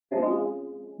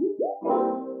That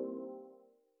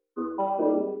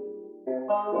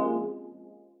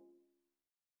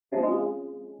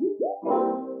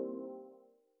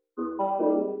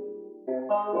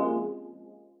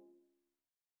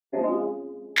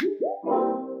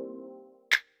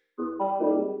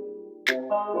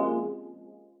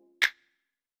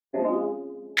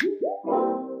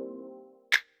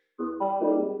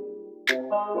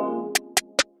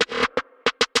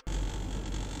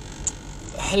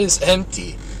is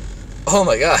empty. Oh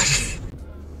my gosh.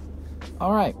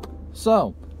 Alright,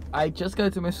 so I just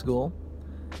got to my school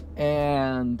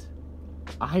and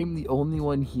I'm the only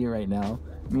one here right now.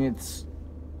 I mean, it's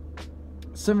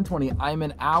 7:20. I'm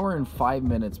an hour and 5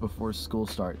 minutes before school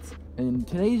starts. In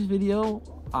today's video,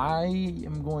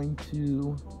 I'm going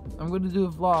to do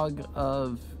a vlog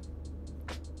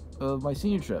of my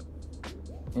senior trip.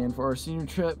 And for our senior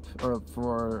trip, or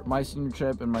for my senior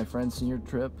trip and my friend's senior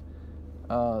trip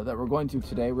that we're going to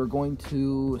today, we're going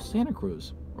to Santa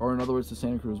Cruz, or in other words, the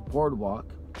Santa Cruz Boardwalk,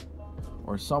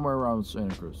 or somewhere around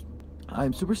Santa Cruz.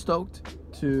 I'm super stoked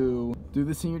to do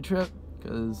the senior trip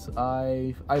because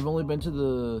I've only been to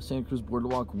the Santa Cruz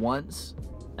Boardwalk once,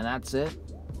 and that's it.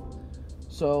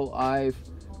 So I've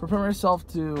prepared myself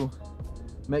to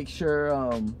make sure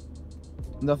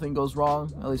nothing goes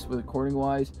wrong, at least with recording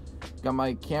wise. Got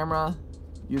my camera,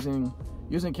 using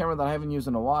a camera that I haven't used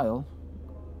in a while.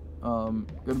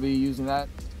 Gonna be using that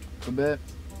a bit.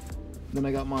 Then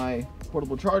I got my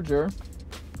portable charger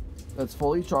that's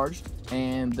fully charged,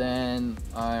 and then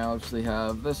I obviously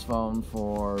have this phone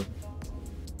for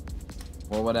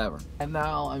whatever. And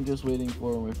now I'm just waiting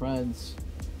for my friends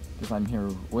because I'm here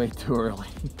way too early.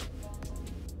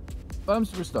 But I'm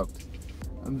super stoked.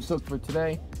 I'm stoked for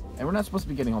today, and we're not supposed to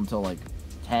be getting home till like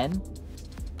 10,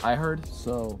 I heard.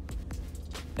 So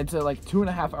it's a like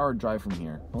 2.5 hour drive from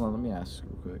here. Hold on, let me ask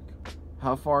real quick.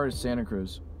 How far is Santa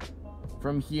Cruz?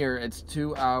 From here, it's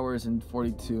 2 hours and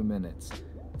 42 minutes.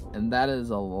 And that is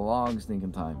a long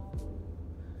stinking time.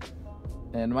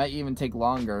 And it might even take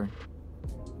longer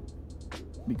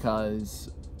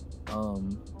because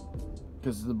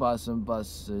the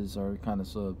buses are kind of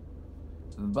slow.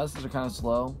 The buses are kind of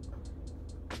slow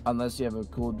unless you have a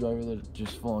cool driver that's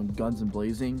just full on guns and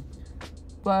blazing.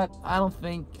 But I don't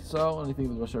think so. I think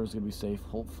the rush hour is going to be safe,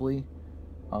 hopefully.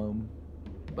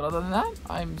 But other than that,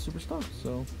 I'm super stoked.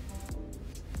 So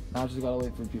now I just gotta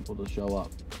wait for people to show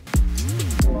up.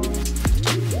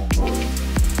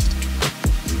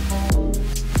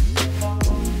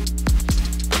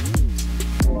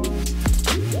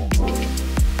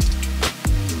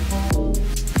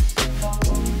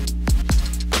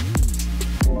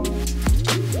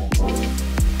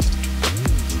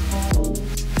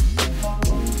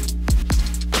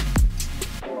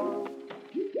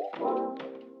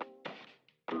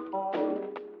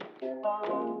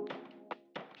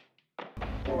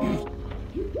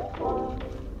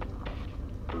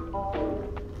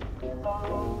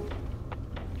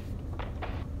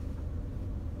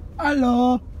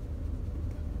 Hello.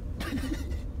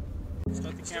 Let's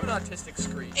do an autistic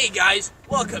scream. Hey guys,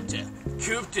 welcome to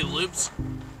Coop de Loop's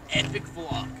epic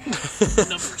vlog,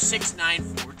 number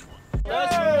 69420.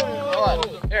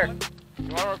 Hold on. Here, you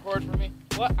want to record for me?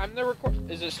 What? I'm the record.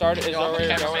 Is it started? Is it already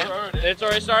going? It's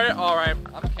already started. All right.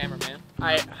 I'm a cameraman.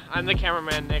 I'm the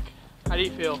cameraman, Nick. How do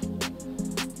you feel?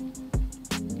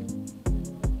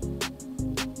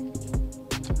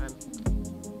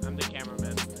 I'm the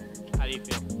cameraman. How do you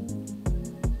feel?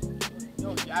 Yo,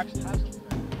 you actually have something.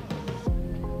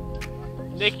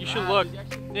 Nick, you should look.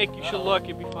 Nick, you should look.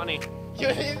 It'd be funny. You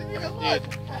didn't even look.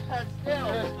 It's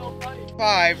so funny.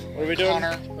 5. What are we doing?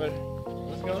 Connor.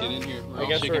 What's going on? Get in here. I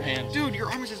guess shake we're your hands. Dude,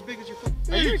 your arm is as big as your foot.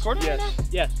 Are you recording? Yes.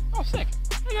 Yes. Oh, sick.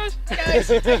 Hey guys. Hey guys.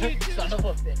 How you doing? Son of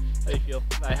a bitch. How do you feel?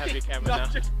 I have your camera now.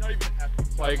 Not even happy.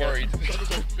 Why are you worried? Son of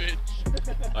a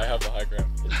bitch. I have the high ground.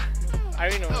 I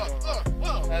already know what's going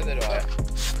on. Neither do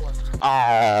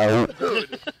I. Dude.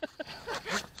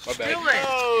 My bad.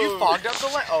 You fogged up the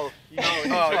lens. Oh. He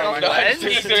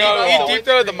deep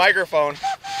throated the microphone.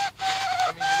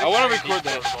 I want to record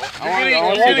that. You're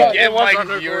gonna get like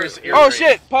viewers. Oh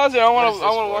shit! Pause it. I want to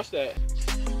watch that.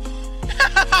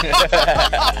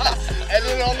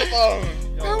 Edit on the phone.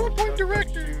 PowerPoint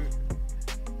director.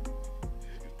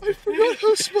 I forgot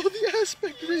how small the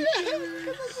aspect ratio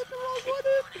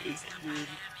is.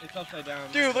 It's upside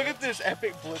down. Dude, look at this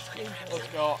epic blitz game. Let's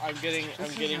go. I'm getting the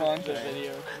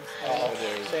video. Oh,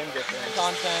 dude. Same difference.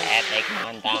 Content. Epic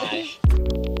montage.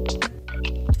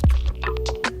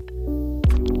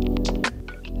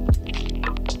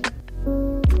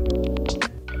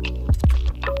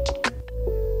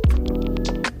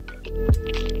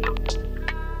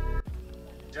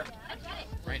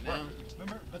 Right now.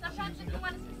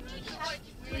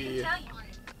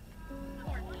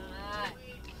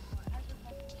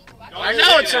 I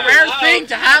know, it's a rare thing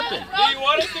to happen. Do you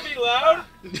want it to be loud?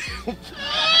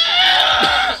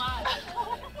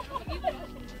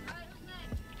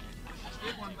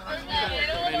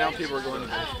 Right now people are going to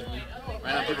the bathroom.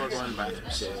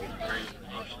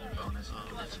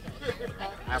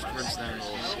 Afterwards then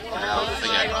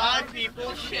we'll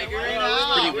People figuring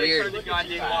out. pretty weird. This guy,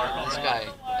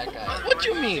 that guy. What do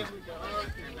you mean?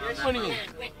 What do you mean?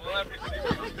 What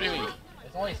do you mean?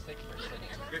 It's only 6 for sitting.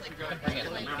 You can bring as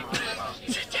many people as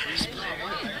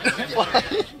What?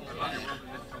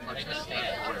 They just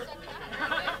stand.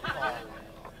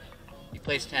 He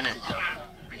plays tennis.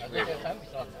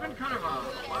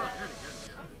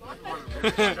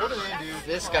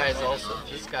 This guy is also.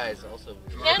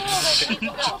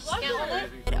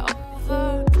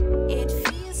 It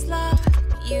feels like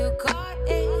you got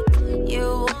it.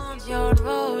 You want your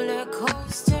roller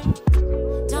coaster.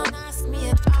 Don't ask me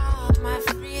about my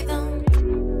freedom.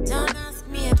 Don't ask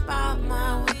me about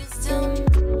my wisdom.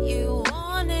 You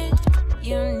want it,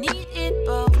 you need it,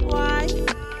 but why?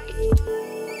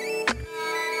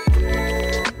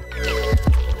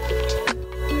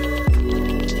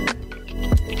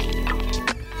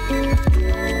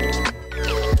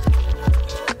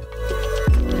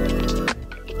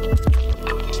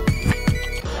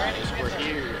 We're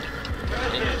here.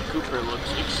 And Cooper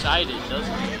looks excited,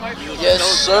 doesn't he? Yes,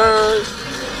 sir.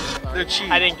 They're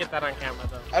cheap. I didn't get that on camera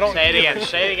though. I don't Say it give again. a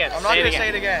Say it again. I'm not gonna say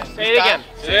it again. Say it again.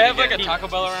 Do they have like a Taco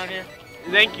Bell around here?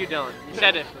 Thank you, Dylan. You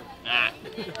said it.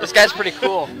 This guy's pretty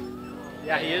cool.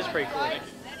 Yeah, he is pretty cool.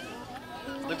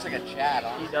 Looks like a Chad,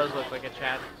 He does look like a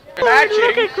Chad. Matching.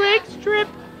 Look at Greg's drip.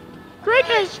 Greg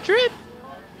has drip.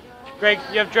 Greg,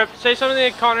 you have drip. Say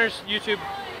something to Connor's YouTube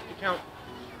account.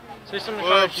 Say something to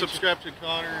Well, Connor's YouTube. subscribe to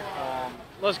Connor.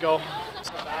 Let's go.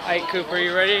 Alright, Cooper,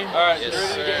 you ready? Alright, Yes,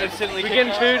 yes, sir. instantly We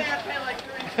getting food?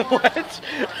 What?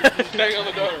 Bang on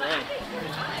the door, right?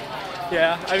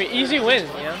 Yeah, I mean, easy win,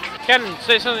 you know? Ken,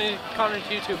 say something to Connor's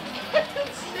YouTube.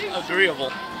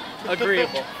 Agreeable.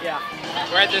 Agreeable. Yeah.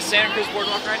 We're at the Santa Cruz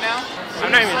Boardwalk right now.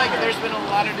 I'm not Seems even- like there's been a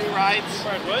lot of new rides. So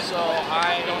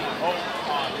I don't know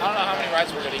how many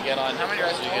rides we're gonna get on. How many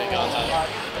rides are you gonna get on, Tyler?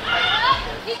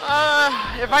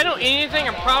 If I don't eat anything,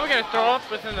 I'm probably gonna throw up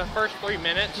within the first 3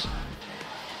 minutes.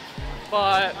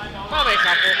 But probably a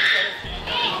couple.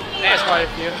 That's quite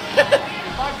a few.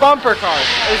 Bumper cars.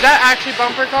 Is that actually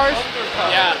bumper cars?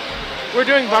 Yeah. We're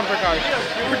doing bumper cars.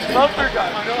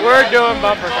 We're doing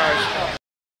bumper cars.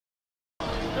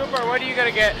 Cooper, what are you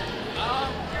gonna get?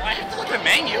 I have to look at the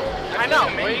menu. I know.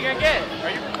 What are you gonna get?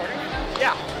 Are you recording?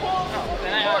 Yeah.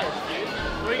 Then I ordered.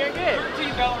 What are you gonna get?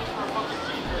 $13 for a fucking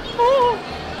cheeseburger. Oh,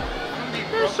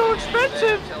 they're so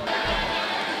expensive.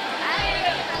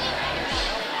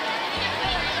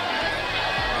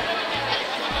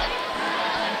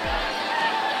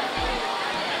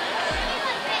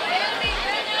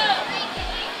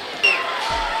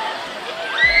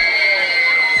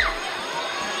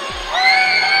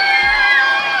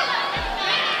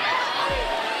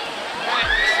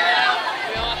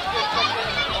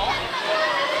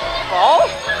 Ball?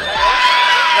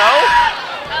 No?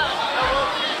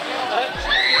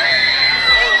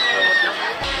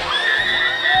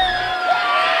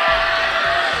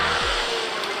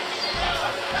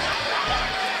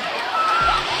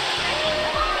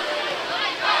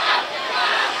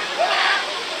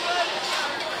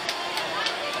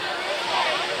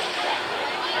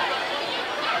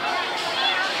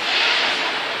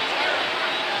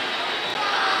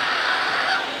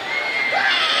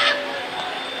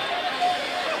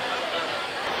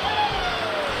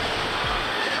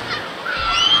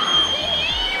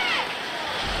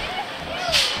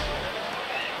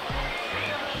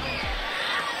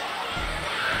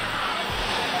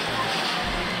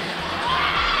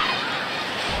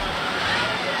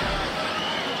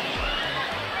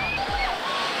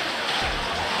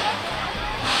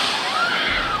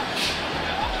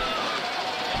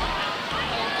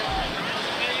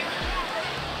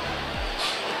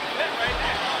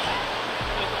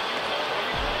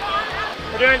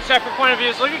 We're doing separate point of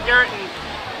views. Look at Garrett and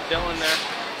Dylan there.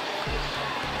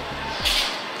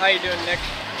 How you doing, Nick?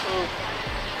 Ooh.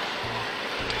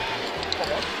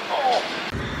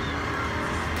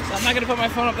 So I'm not gonna put my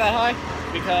phone up that high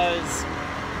because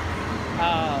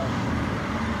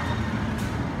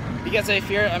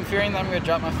I'm fearing that I'm gonna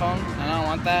drop my phone, and I don't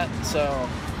want that. So.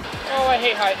 Oh, I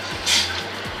hate heights.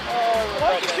 Oh,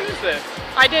 Why'd you choose this?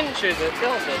 I didn't choose it.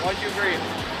 Dylan did. Why'd you agree?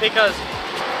 Because,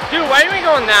 dude, why didn't we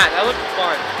go on that? That looked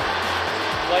fun.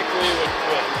 Likely would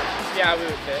quit. Yeah, we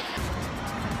would fit.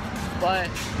 but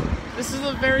this is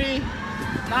a very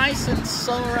nice and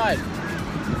slow ride.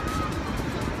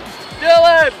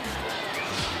 Dylan!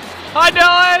 Hi,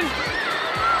 Dylan!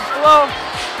 Hello.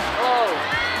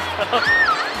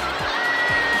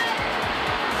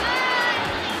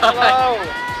 Hello.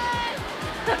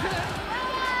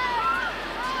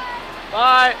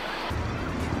 Bye.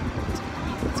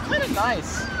 It's kind of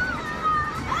nice.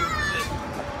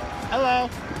 Hello.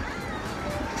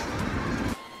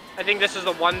 I think this is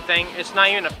the one thing. It's not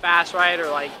even a fast ride or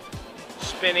like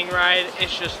spinning ride.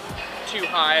 It's just too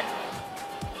high.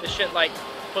 This shit like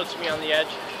puts me on the edge.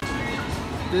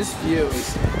 This view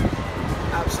is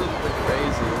absolutely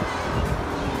crazy.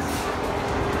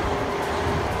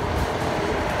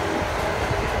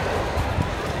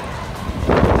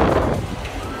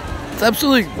 It's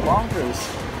absolutely bonkers.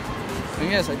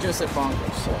 And yes, I just said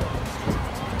bonkers, so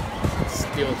let's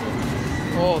deal with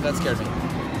it. Oh, that scared me.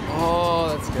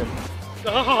 Oh, that scared me.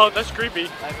 Oh, that's creepy.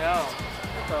 I know.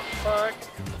 What the fuck?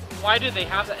 Why do they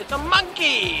have that? It's a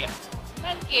monkey!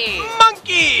 Monkey.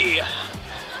 Monkey!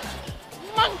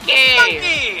 Monkey.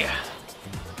 Monkey!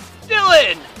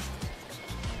 Dylan!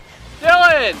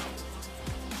 Dylan!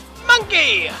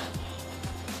 Monkey!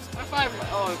 What if I'm,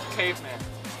 oh, it's caveman.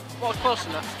 Well, close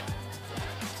enough.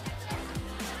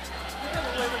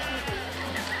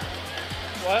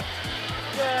 What?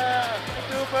 Yeah!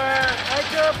 Cooper! Hi,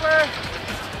 Cooper!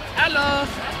 Hello.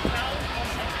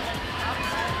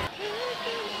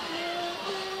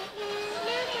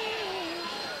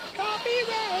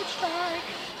 Copyright strike!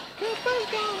 Cooper's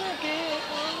gonna get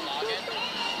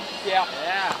Yeah.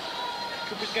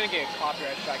 Cooper's gonna get a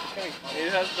copyright strike. It's gonna be funny. He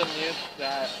has to mute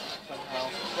that somehow.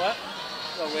 What?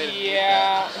 The way to mute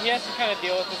Yeah, he has to kind of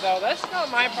deal with it though. That's not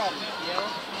my problem, you know?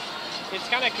 It's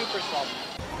kind of Cooper's problem.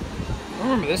 I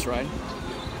remember this ride.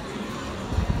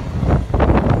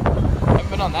 I've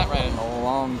been on that ride in a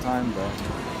long time, bro.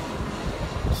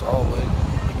 Solid.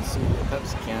 You can see the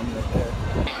Pepsi can right there.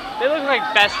 They look like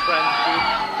best friends,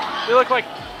 dude. They look like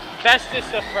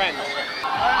bestest of friends.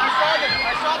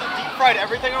 I saw the deep fried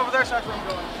everything over there, so that's where I'm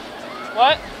going.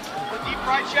 What? The deep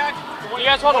fried shack. You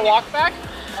guys want to walk back?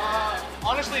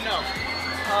 Honestly, no.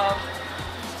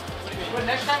 But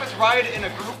next time it's ride in a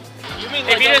group. You mean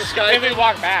If like you on the just, sky if we thing?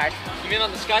 walk back. You mean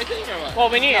on the sky thing or what? Well,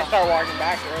 we need to start walking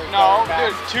back. No, back.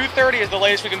 dude, 2:30 is the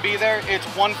latest we can be there. It's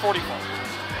 1:44.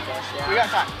 We got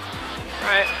time.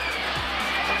 Alright.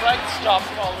 The ride stopped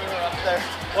while we were up there.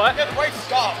 What? Yeah, the ride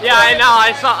stopped. Yeah, I know.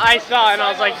 I saw, and I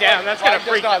was like, damn, that's gonna Ride does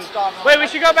freak not them. stop. Wait, we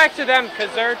should go back to them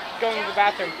because they're going to the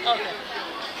bathroom. Okay.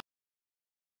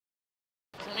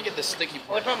 Let me get this sticky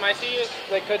Well, part. from my seat,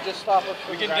 they could just stop us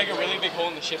from We can dig a really graduating. big hole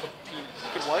in the shape of a penis.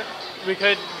 Good what? We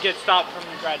could get stopped from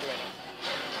graduating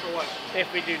For what?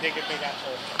 if we do dig a big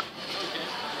asshole.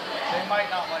 They might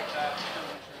not like that.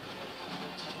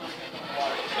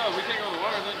 No, we can't go to the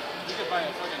water, then we could buy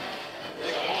a fucking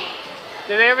big hole.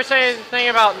 Did they ever say anything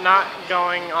about not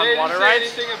going on They water didn't say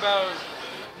rides? anything about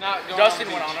not going Dustin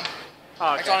on the went on beach. it.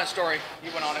 Oh, It's okay. on his story. He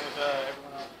went on it with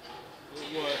everyone else.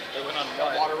 What? They went on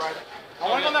that water ride.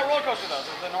 I went on that roller coaster though.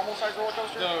 The normal size roller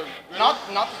coaster. The, Not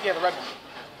yeah, the red one.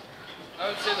 I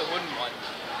would say the wooden one.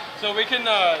 So we can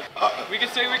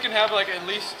say we can have like at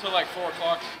least till like 4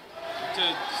 o'clock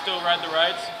to still ride the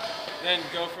rides, then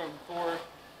go from 4.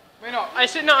 Wait, no. I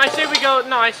say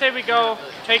we go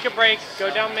take a break,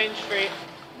 go down Main Street.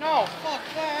 No, fuck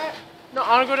that. No,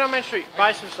 I want to go down Main Street,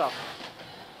 buy some stuff.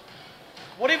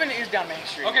 What even is down Main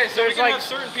Street? Okay, so we There's can like have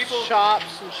certain people.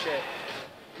 shops and shit.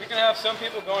 We can have some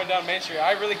people going down Main Street.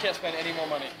 I really can't spend any more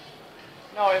money.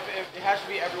 No, if it has to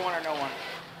be everyone or no one.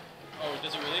 Oh,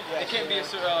 does it really? Yes, It can't be a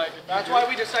yeah. like. if you That's do- why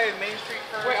we decided Main Street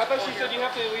first. Wait, I thought you or said here. you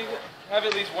have to have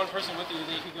at least one person with you,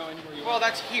 then you can go anywhere you Well, want.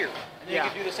 that's here. And Yeah. you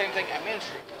can do the same thing at Main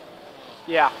Street.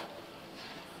 Yeah.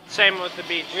 Same with the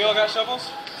beach. We all got shovels?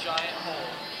 Giant hole.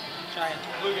 Giant.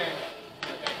 Blue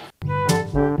game.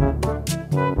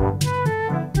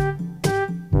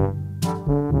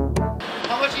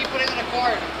 How much are you putting on a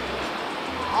card?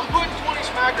 I'm putting 20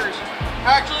 smackers.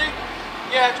 Actually,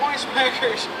 yeah, 20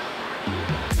 smackers.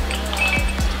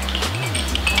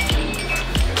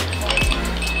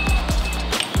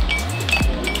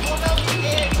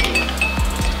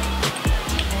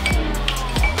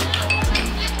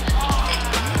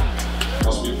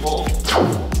 Must be full.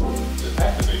 To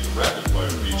activate the rapid fire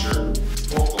feature,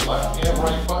 both the left and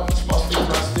right buttons must be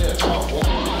pressed in while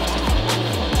holding.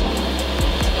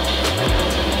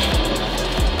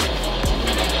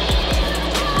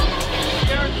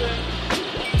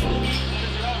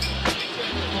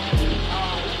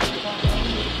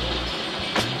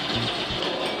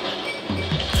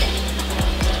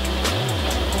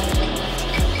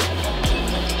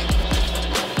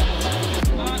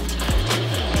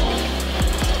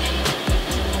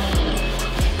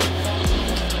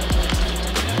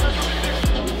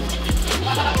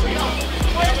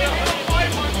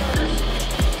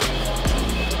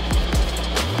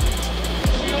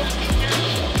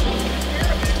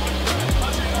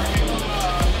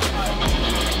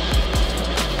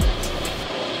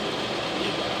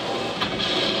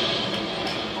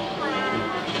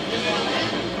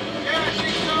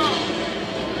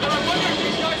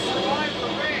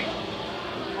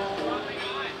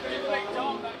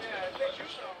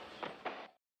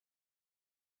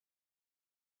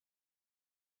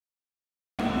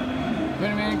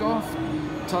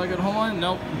 until I go to home line?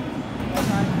 Nope.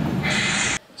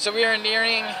 So we are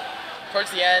nearing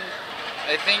towards the end.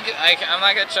 I think I'm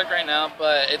not gonna check right now,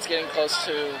 but it's getting close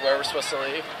to where we're supposed to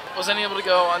leave. Wasn't able to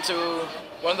go onto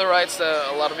one of the rides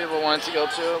that a lot of people wanted to go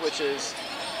to, which is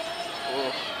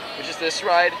this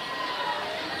ride.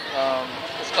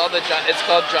 It's called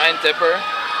Giant Dipper.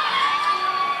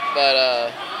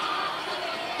 But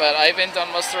I've been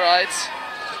on most of the rides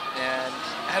and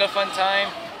had a fun time.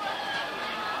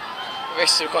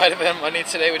 Wasted quite a bit of money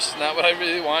today, which is not what I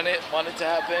really wanted to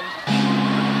happen.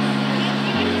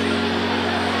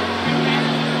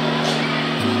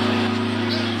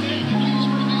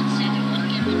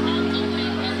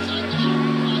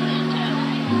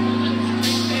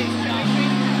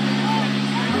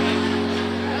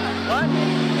 What?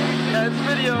 Yeah, it's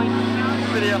video.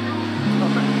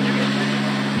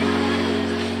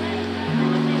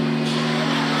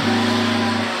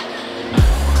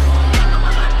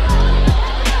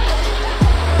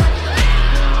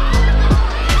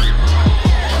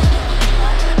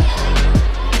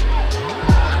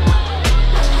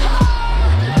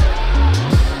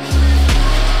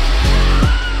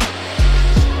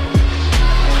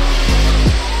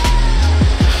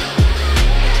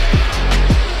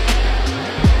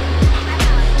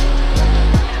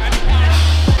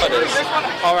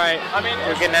 All right,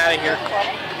 we're getting out of here.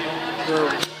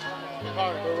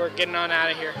 We're getting on out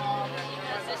of here.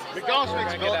 McDonald's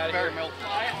makes milk, very milk.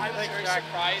 I was very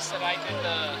surprised that I did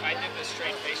the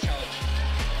straight face challenge.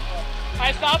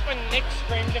 I stopped when Nick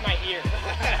screamed in my ear.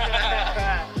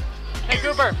 Hey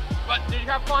Cooper, What? did you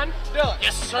have fun? Dylan.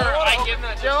 Yes, sir. I give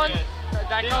that. Dylan?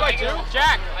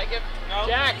 Jack.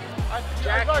 Jack,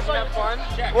 did you have fun?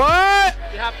 What?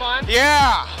 Did you have fun?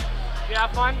 Yeah. Did you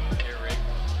have fun?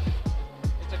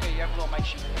 It's okay. You have a little mic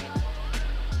sheet.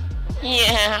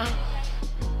 Yeah.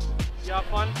 You have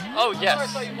fun? Oh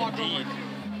yes, indeed.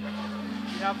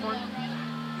 You have fun?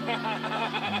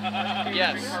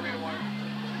 Yes.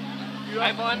 You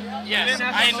have fun? Yes. You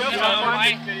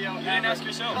didn't ask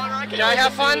yourself. Did I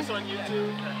have fun?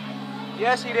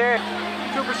 Yes, he did.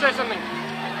 Cooper, say something.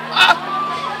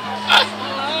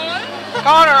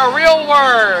 Connor, a real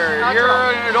word. Outro. You're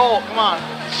an adult. Come on.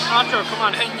 Outro, come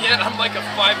on. And yet I'm like a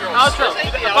 5-year-old. Outro.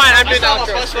 Fine, I'm doing the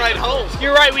outro. Bus ride home.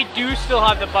 You're right, we do still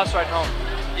have the bus ride home.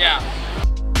 Yeah.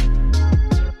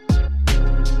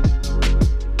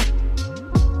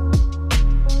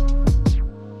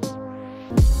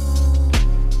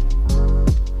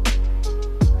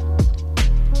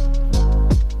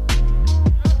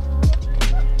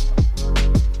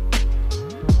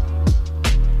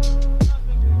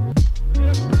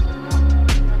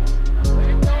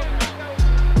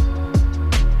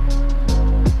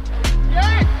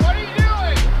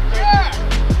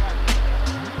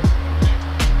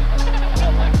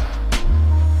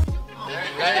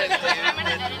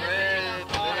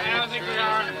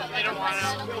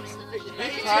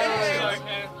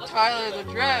 Tyler, the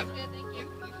drip.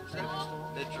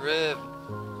 The drip.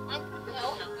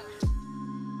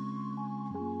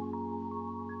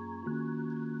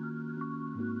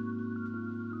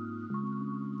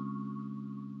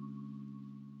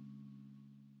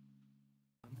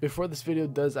 Before this video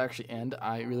does actually end,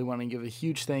 I really want to give a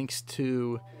huge thanks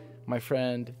to my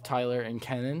friend Tyler and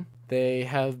Kenan. They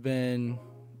have been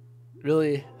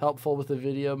really helpful with the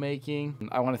video making.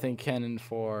 I want to thank Kenan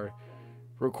for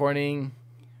recording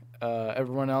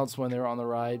everyone else when they were on the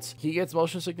rides. He gets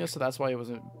motion sickness, so that's why he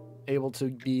wasn't able to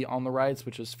be on the rides,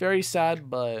 which is very sad,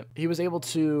 but he was able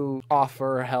to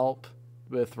offer help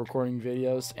with recording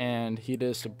videos, and he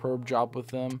did a superb job with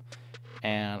them.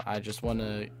 And I just want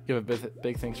to give a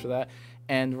big thanks for that.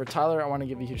 And for Tyler, I want to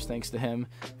give a huge thanks to him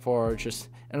for just,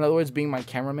 in other words, being my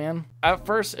cameraman. At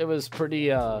first, it was pretty,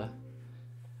 it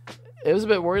was a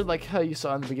bit weird, like how you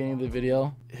saw in the beginning of the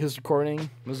video. His recording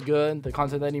was good. The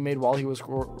content that he made while he was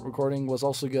recording was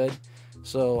also good.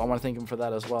 So I want to thank him for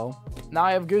that as well. Now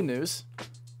I have good news.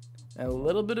 And a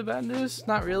little bit of bad news,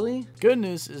 not really. Good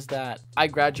news is that I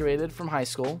graduated from high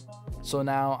school. So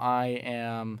now I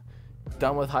am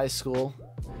done with high school,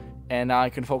 and now I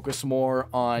can focus more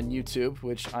on YouTube,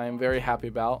 which I am very happy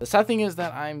about. The sad thing is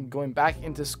that I'm going back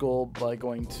into school, but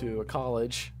going to a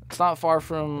college. It's not far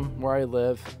from where I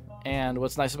live, and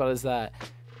what's nice about it is that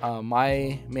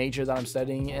my major that I'm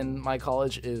studying in my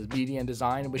college is media and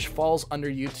design, which falls under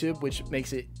YouTube, which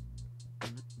makes it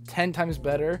 10 times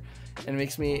better, and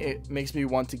it makes me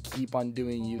want to keep on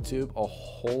doing YouTube a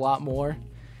whole lot more,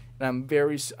 and I'm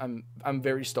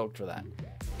very stoked for that.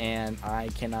 And I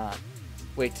cannot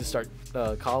wait to start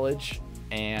college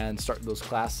and start those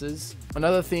classes.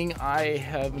 Another thing, I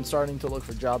have been starting to look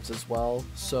for jobs as well.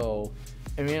 So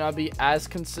It may not be as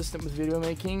consistent with video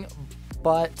making,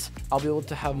 but I'll be able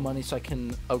to have money so I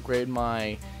can upgrade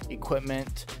my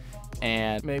equipment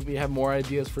and maybe have more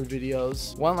ideas for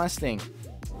videos. One last thing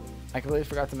I completely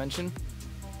forgot to mention.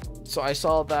 So I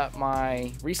saw that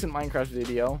my recent Minecraft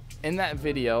video, in that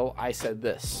video I said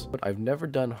this: I've never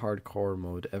done hardcore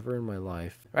mode ever in my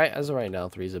life. Right, as of right now,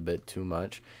 3 is a bit too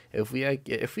much. If we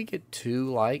get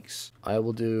 2 likes, I'll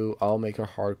make a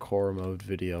hardcore mode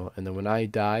video, and then when I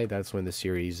die, that's when the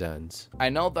series ends. I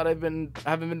know that I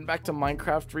haven't been back to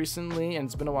Minecraft recently, and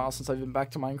it's been a while since I've been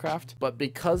back to Minecraft, but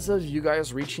because of you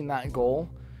guys reaching that goal,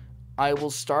 I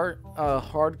will start a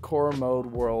hardcore mode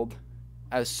world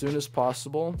as soon as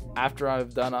possible. After I'm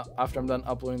done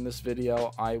uploading this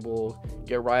video, I will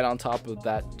get right on top of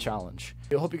that challenge.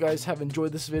 I hope you guys have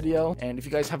enjoyed this video, and if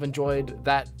you guys have enjoyed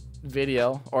that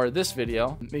video or this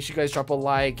video, make sure you guys drop a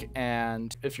like,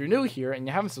 and if you're new here and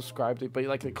you haven't subscribed but you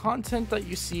like the content that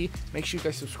you see, make sure you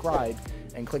guys subscribe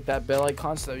and click that bell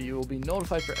icon so that you will be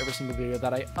notified for every single video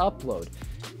that I upload.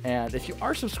 And if you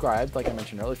are subscribed, like I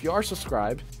mentioned earlier, if you are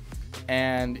subscribed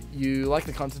and you like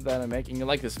the content that I make and you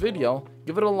like this video,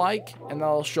 give it a like, and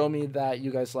that'll show me that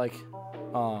you guys like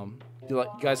you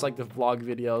guys like the vlog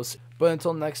videos. But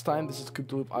until next time, this is Coop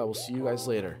the Loop. I will see you guys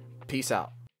later. Peace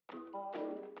out.